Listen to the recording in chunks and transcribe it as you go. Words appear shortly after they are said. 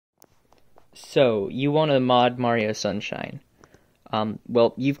So, you want to mod Mario Sunshine.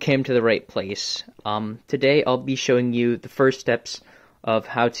 Well, you've came to the right place. Today I'll be showing you the first steps of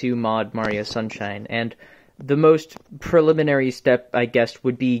how to mod Mario Sunshine, and the most preliminary step, I guess,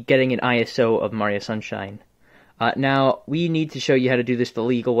 would be getting an ISO of Mario Sunshine. Now, we need to show you how to do this the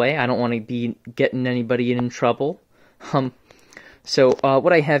legal way. I don't want to be getting anybody in trouble. So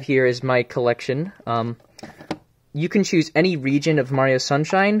what I have here is my collection. You can choose any region of Mario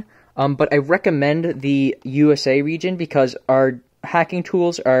Sunshine, but I recommend the USA region because our hacking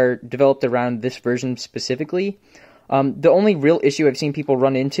tools are developed around this version specifically. The only real issue I've seen people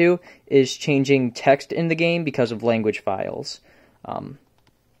run into is changing text in the game because of language files.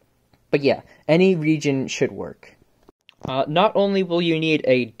 But yeah, any region should work. Not only will you need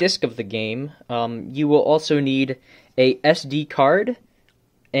a disc of the game, you will also need a SD card,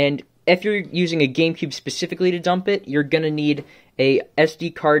 and if you're using a GameCube specifically to dump it, you're going to need a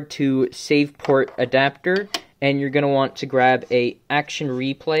SD card to save port adapter, and you're going to want to grab a Action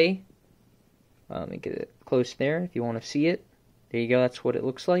Replay. Let me get it close there if you want to see it. There you go, that's what it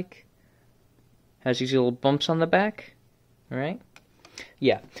looks like. Has these little bumps on the back. Alright?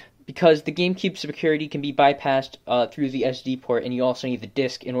 Yeah, because the GameCube security can be bypassed through the SD port, and you also need the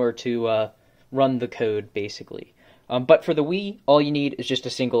disc in order to run the code, basically. But for the Wii, all you need is just a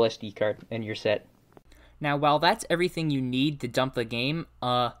single SD card, and you're set. Now, while that's everything you need to dump the game,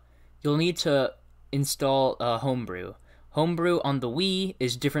 you'll need to install Homebrew. Homebrew on the Wii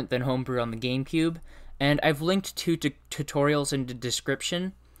is different than Homebrew on the GameCube, and I've linked two tutorials in the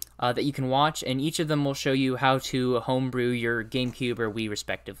description that you can watch, and each of them will show you how to homebrew your GameCube or Wii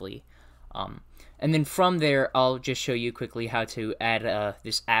respectively. And then from there, I'll just show you quickly how to add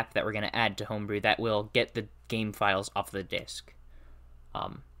this app that we're going to add to Homebrew that will get the game files off the disk.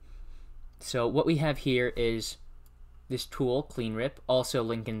 So what we have here is this tool, CleanRip, also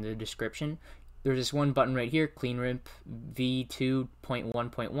linked in the description. There's this one button right here, CleanRip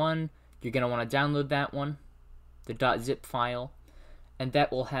v2.1.1. You're going to want to download that one, the .zip file, and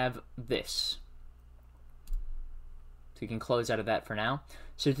that will have this. So you can close out of that for now.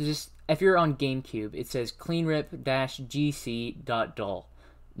 So if you're on GameCube, it says cleanrip-gc.dol.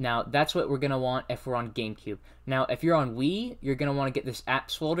 Now, that's what we're going to want if we're on GameCube. Now, if you're on Wii, you're going to want to get this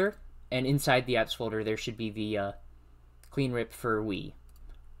apps folder, and inside the apps folder, there should be the CleanRip for Wii.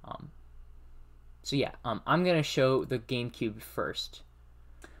 So yeah, I'm going to show the GameCube first.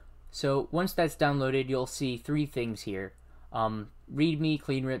 So once that's downloaded, you'll see three things here. README,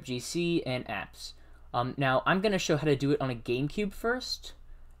 CleanRip GC, and apps. Now, I'm going to show how to do it on a GameCube first,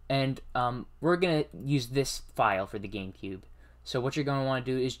 and we're going to use this file for the GameCube. So what you're going to want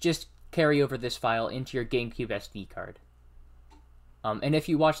to do is just carry over this file into your GameCube SD card. And if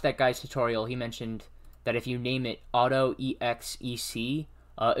you watch that guy's tutorial, he mentioned that if you name it AutoEXEC,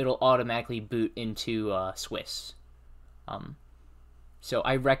 it'll automatically boot into Swiss. So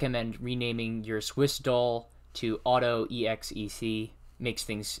I recommend renaming your Swiss doll to AutoEXEC. Makes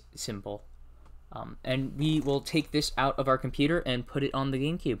things simple. And we will take this out of our computer and put it on the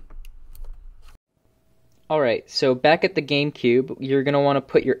GameCube. Alright, so back at the GameCube, you're going to want to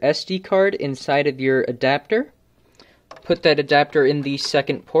put your SD card inside of your adapter. Put that adapter in the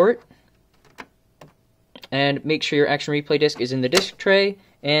second port. And make sure your Action Replay disc is in the disc tray,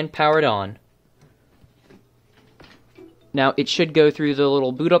 and power it on. Now, it should go through the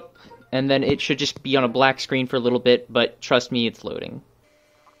little boot up, and then it should just be on a black screen for a little bit, but trust me, it's loading.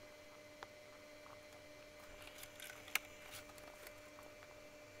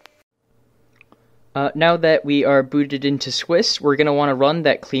 Now that we are booted into Swiss, we're going to want to run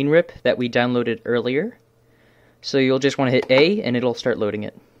that CleanRip that we downloaded earlier. So you'll just want to hit A, and it'll start loading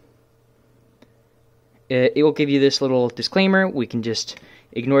it. It will give you this little disclaimer. We can just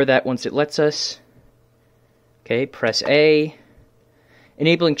ignore that once it lets us. Okay, press A.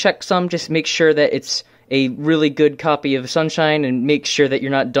 Enabling checksum, just make sure that it's a really good copy of Sunshine, and make sure that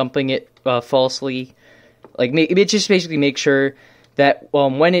you're not dumping it falsely. Just basically make sure that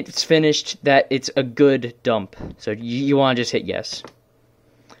when it's finished, that it's a good dump. So you want to just hit yes.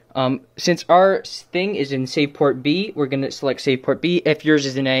 Since our thing is in save port B, we're going to select save port B. If yours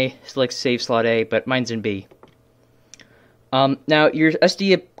is in A, select save slot A, but mine's in B. Now, your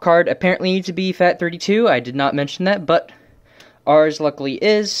SD card apparently needs to be FAT32. I did not mention that, but ours luckily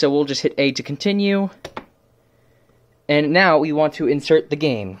is, so we'll just hit A to continue. And now we want to insert the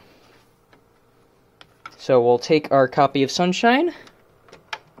game. So we'll take our copy of Sunshine,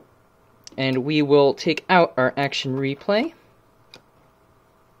 and we will take out our Action Replay.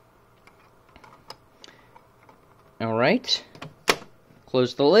 Alright,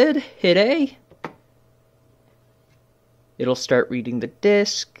 close the lid, hit A. It'll start reading the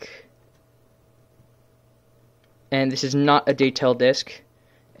disc. and this is not a Daytel disk,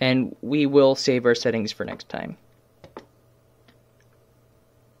 and we will save our settings for next time.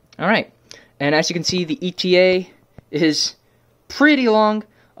 Alright, and as you can see, the ETA is pretty long,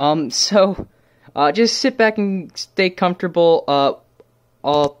 so just sit back and stay comfortable.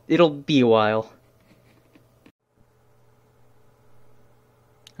 It'll be a while.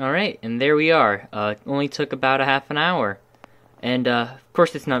 Alright, and there we are. Only took about a half an hour. And, of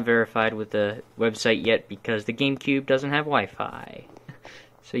course it's not verified with the website yet because the GameCube doesn't have Wi-Fi.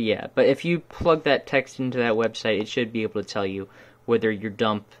 So yeah, but if you plug that text into that website, it should be able to tell you whether your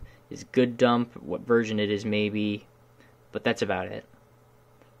dump is good dump, what version it is maybe, but that's about it.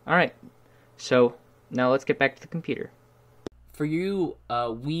 Alright, so now let's get back to the computer. For you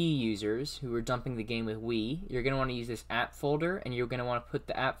Wii users who are dumping the game with Wii, you're going to want to use this app folder, and you're going to want to put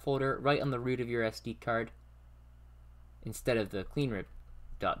the app folder right on the root of your SD card instead of the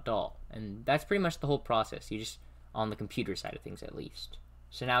cleanrip.dal. And that's pretty much the whole process, you just on the computer side of things at least.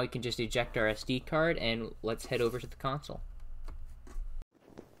 So now we can just eject our SD card, and let's head over to the console.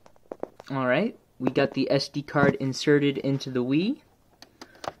 Alright, we got the SD card inserted into the Wii.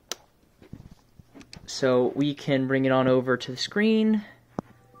 So we can bring it on over to the screen,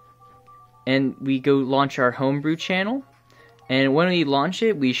 and we go launch our homebrew channel. And when we launch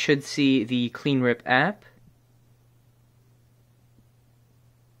it, we should see the CleanRip app.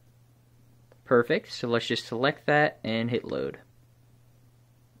 Perfect, so let's just select that and hit load.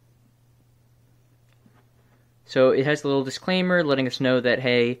 So it has a little disclaimer letting us know that,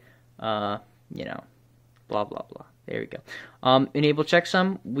 hey, you know, blah, blah, blah. There we go. Enable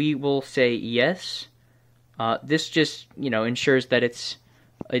checksum, we will say yes. This just, you know, ensures that it's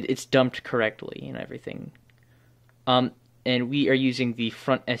dumped correctly and everything. And we are using the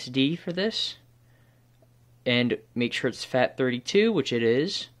front SD for this. And make sure it's FAT32, which it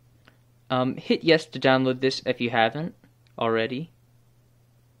is. Hit yes to download this if you haven't already.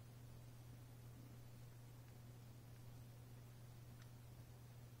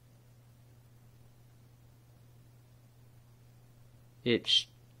 It's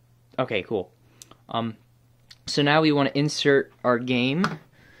okay, cool. So now we want to insert our game.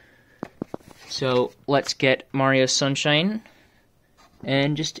 So let's get Mario Sunshine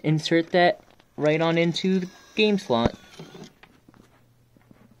and just insert that right on into the game slot.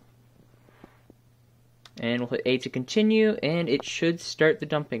 And we'll hit A to continue, and it should start the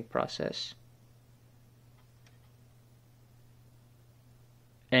dumping process.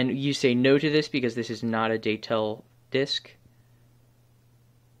 And you say no to this because this is not a Daytel disk.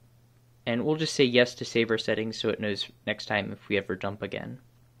 And we'll just say yes to save our settings so it knows next time if we ever dump again.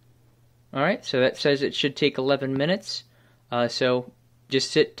 Alright, so that says it should take 11 minutes. So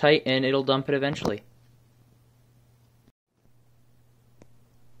just sit tight and it'll dump it eventually.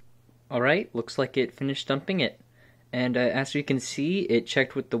 Alright, looks like it finished dumping it. And as we can see, it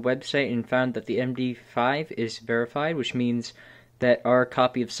checked with the website and found that the MD5 is verified, which means that our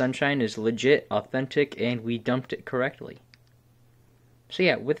copy of Sunshine is legit, authentic, and we dumped it correctly. So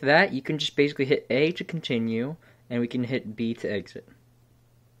yeah, with that, you can just basically hit A to continue, and we can hit B to exit.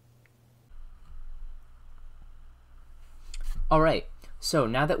 Alright, so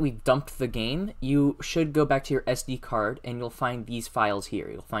now that we've dumped the game, you should go back to your SD card, and you'll find these files here.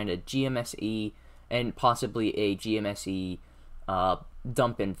 You'll find a GMSE and possibly a GMSE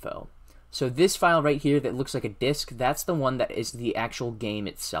dump info. So this file right here that looks like a disk, that's the one that is the actual game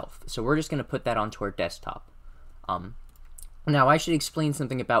itself. So we're just going to put that onto our desktop. Now, I should explain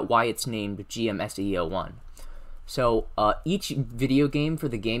something about why it's named GMSE01. So, each video game for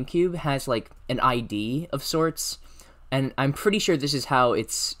the GameCube has, like, an ID of sorts, and I'm pretty sure this is how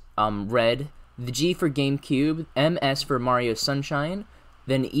it's read. The G for GameCube, MS for Mario Sunshine,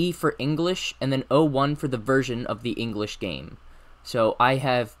 then E for English, and then 01 for the version of the English game. So, I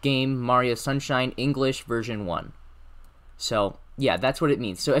have game Mario Sunshine English version 1. So, yeah, that's what it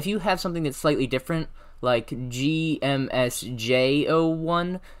means. So, if you have something that's slightly different, like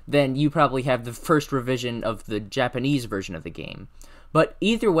GMSJ01, then you probably have the first revision of the Japanese version of the game. But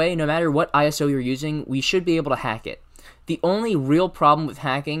either way, no matter what ISO you're using, we should be able to hack it. The only real problem with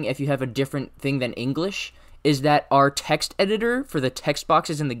hacking, if you have a different thing than English, is that our text editor for the text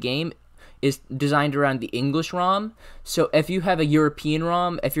boxes in the game is designed around the English ROM. So if you have a European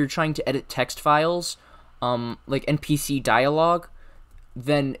ROM, if you're trying to edit text files, like NPC dialogue,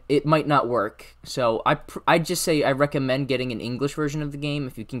 then it might not work. So I just say I recommend getting an English version of the game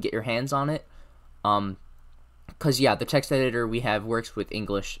if you can get your hands on it. Because, yeah, the text editor we have works with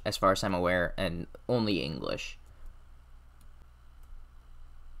English as far as I'm aware, and only English.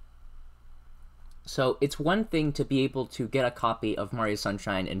 So it's one thing to be able to get a copy of Mario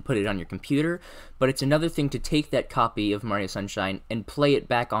Sunshine and put it on your computer, but it's another thing to take that copy of Mario Sunshine and play it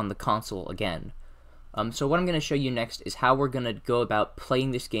back on the console again. So what I'm going to show you next is how we're going to go about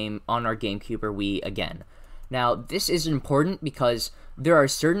playing this game on our GameCube or Wii again. Now, this is important because there are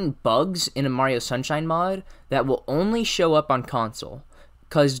certain bugs in a Mario Sunshine mod that will only show up on console,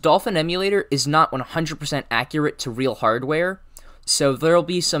 because Dolphin Emulator is not 100% accurate to real hardware, so there'll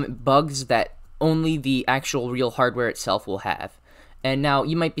be some bugs that only the actual real hardware itself will have. And now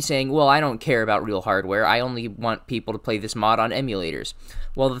you might be saying, well, I don't care about real hardware, I only want people to play this mod on emulators.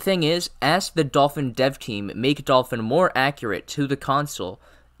 Well, the thing is, as the Dolphin dev team make Dolphin more accurate to the console,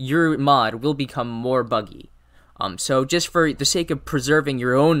 your mod will become more buggy. So just for the sake of preserving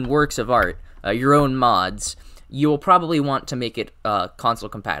your own works of art, your own mods, you'll probably want to make it console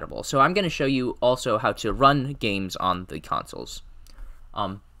compatible. So I'm going to show you also how to run games on the consoles.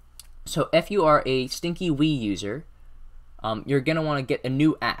 So if you are a stinky Wii user, you're going to want to get a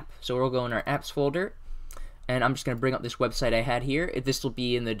new app. So we'll go in our apps folder, and I'm just going to bring up this website I had here. This will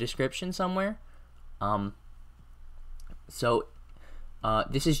be in the description somewhere. This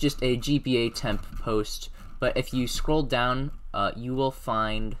is just a GBA temp post, but if you scroll down, you will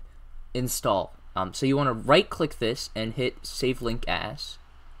find install. So you want to right click this and hit save link as,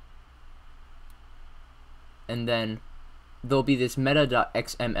 and then there'll be this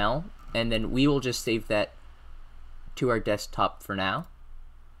meta.xml, and then we will just save that to our desktop for now,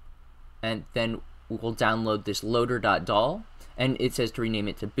 and then we'll download this loader.dol, and it says to rename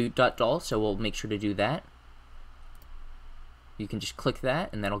it to boot.dol, so we'll make sure to do that. You can just click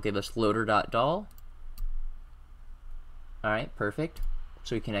that, and that'll give us loader.dol. Alright, perfect.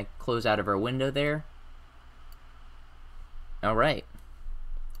 So we can close out of our window there. Alright.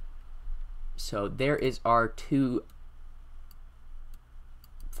 So there is our two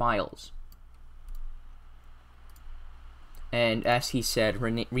files. And as he said,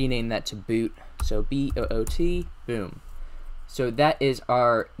 rename that to boot. So B-O-O-T, boom. So that is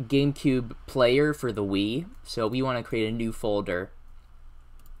our GameCube player for the Wii. So we want to create a new folder,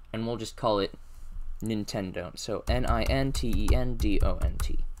 and we'll just call it Nintendont. So Nintendont.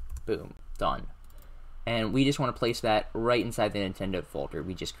 Boom. Done. And we just want to place that right inside the Nintendo folder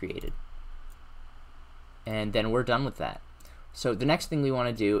we just created. And then we're done with that. So the next thing we want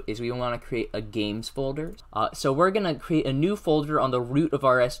to do is we want to create a games folder. So we're going to create a new folder on the root of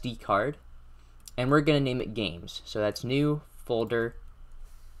our SD card, and we're going to name it games. So that's new folder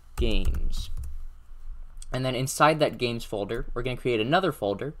games. And then inside that games folder, we're going to create another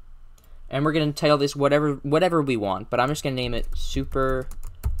folder, and we're going to title this whatever we want, but I'm just going to name it Super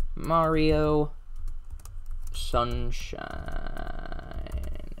Mario Sunshine.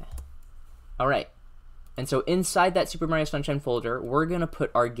 Alright. And so inside that Super Mario Sunshine folder, we're going to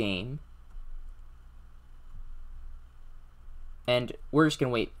put our game. And we're just going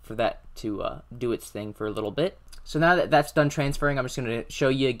to wait for that to do its thing for a little bit. So now that that's done transferring, I'm just going to show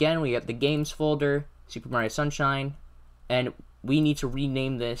you again. We have the games folder, Super Mario Sunshine, and we need to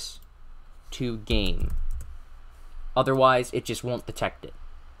rename this to game. Otherwise, it just won't detect it.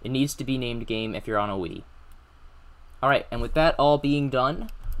 It needs to be named game if you're on a Wii. Alright, and with that all being done,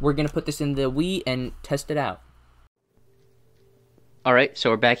 we're going to put this in the Wii and test it out. Alright,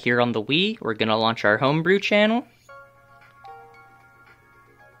 so we're back here on the Wii. We're going to launch our homebrew channel.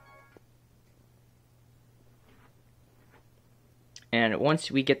 And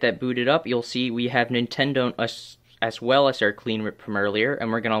once we get that booted up, you'll see we have Nintendont as well as our clean rip from earlier,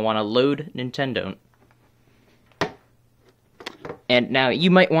 and we're going to want to load Nintendont. And now you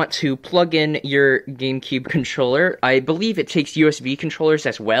might want to plug in your GameCube controller. I believe it takes USB controllers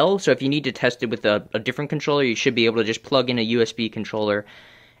as well, so if you need to test it with a different controller, you should be able to just plug in a USB controller,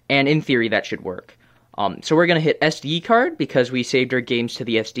 and in theory that should work. So we're going to hit SD card because we saved our games to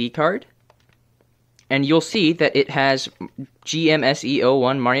the SD card. And you'll see that it has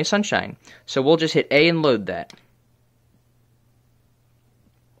GMSE01 Mario Sunshine. So we'll just hit A and load that.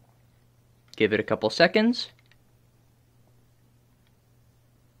 Give it a couple seconds.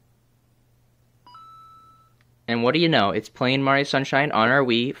 And what do you know? It's playing Mario Sunshine on our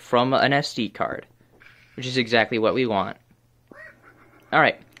Wii from an SD card, which is exactly what we want.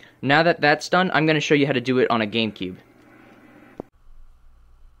 Alright, now that that's done, I'm going to show you how to do it on a GameCube.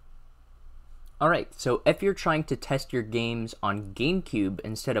 Alright, so if you're trying to test your games on GameCube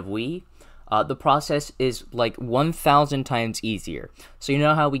instead of Wii, the process is like 1,000 times easier. So you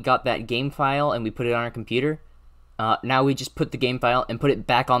know how we got that game file and we put it on our computer? Now we just put the game file and put it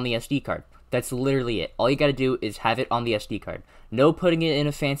back on the SD card. That's literally it. All you gotta do is have it on the SD card. No putting it in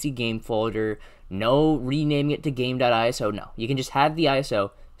a fancy game folder, no renaming it to game.iso, no. You can just have the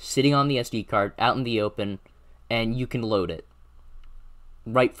ISO, sitting on the SD card out in the open, and you can load it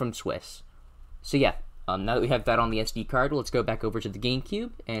right from Swiss. So yeah, now that we have that on the SD card, let's go back over to the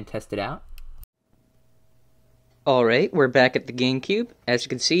GameCube and test it out. Alright, we're back at the GameCube. As you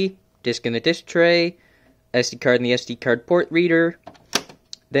can see, disk in the disk tray, SD card in the SD card port reader.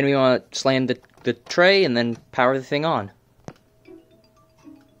 Then we want to slam the tray and then power the thing on.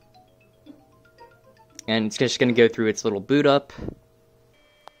 And it's just going to go through its little boot up.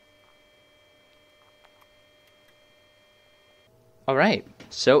 Alright,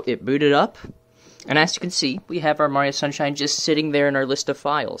 so it booted up. And as you can see, we have our Mario Sunshine just sitting there in our list of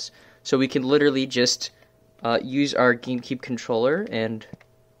files. So we can literally just use our GameCube controller and...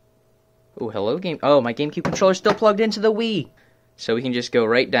 Oh, hello, game. Oh, my GameCube controller is still plugged into the Wii! So we can just go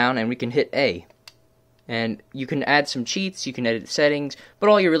right down and we can hit A. And you can add some cheats, you can edit settings, but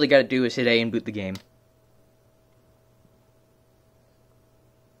all you really gotta do is hit A and boot the game.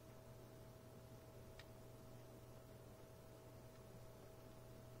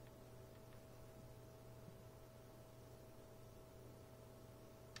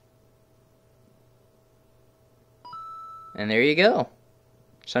 And there you go.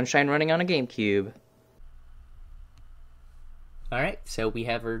 Sunshine running on a GameCube. Alright, so we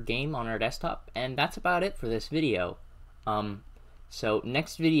have our game on our desktop, and that's about it for this video. So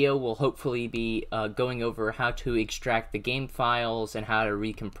next video will hopefully be going over how to extract the game files and how to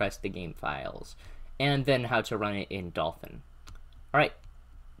recompress the game files, and then how to run it in Dolphin. Alright,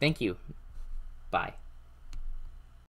 thank you. Bye.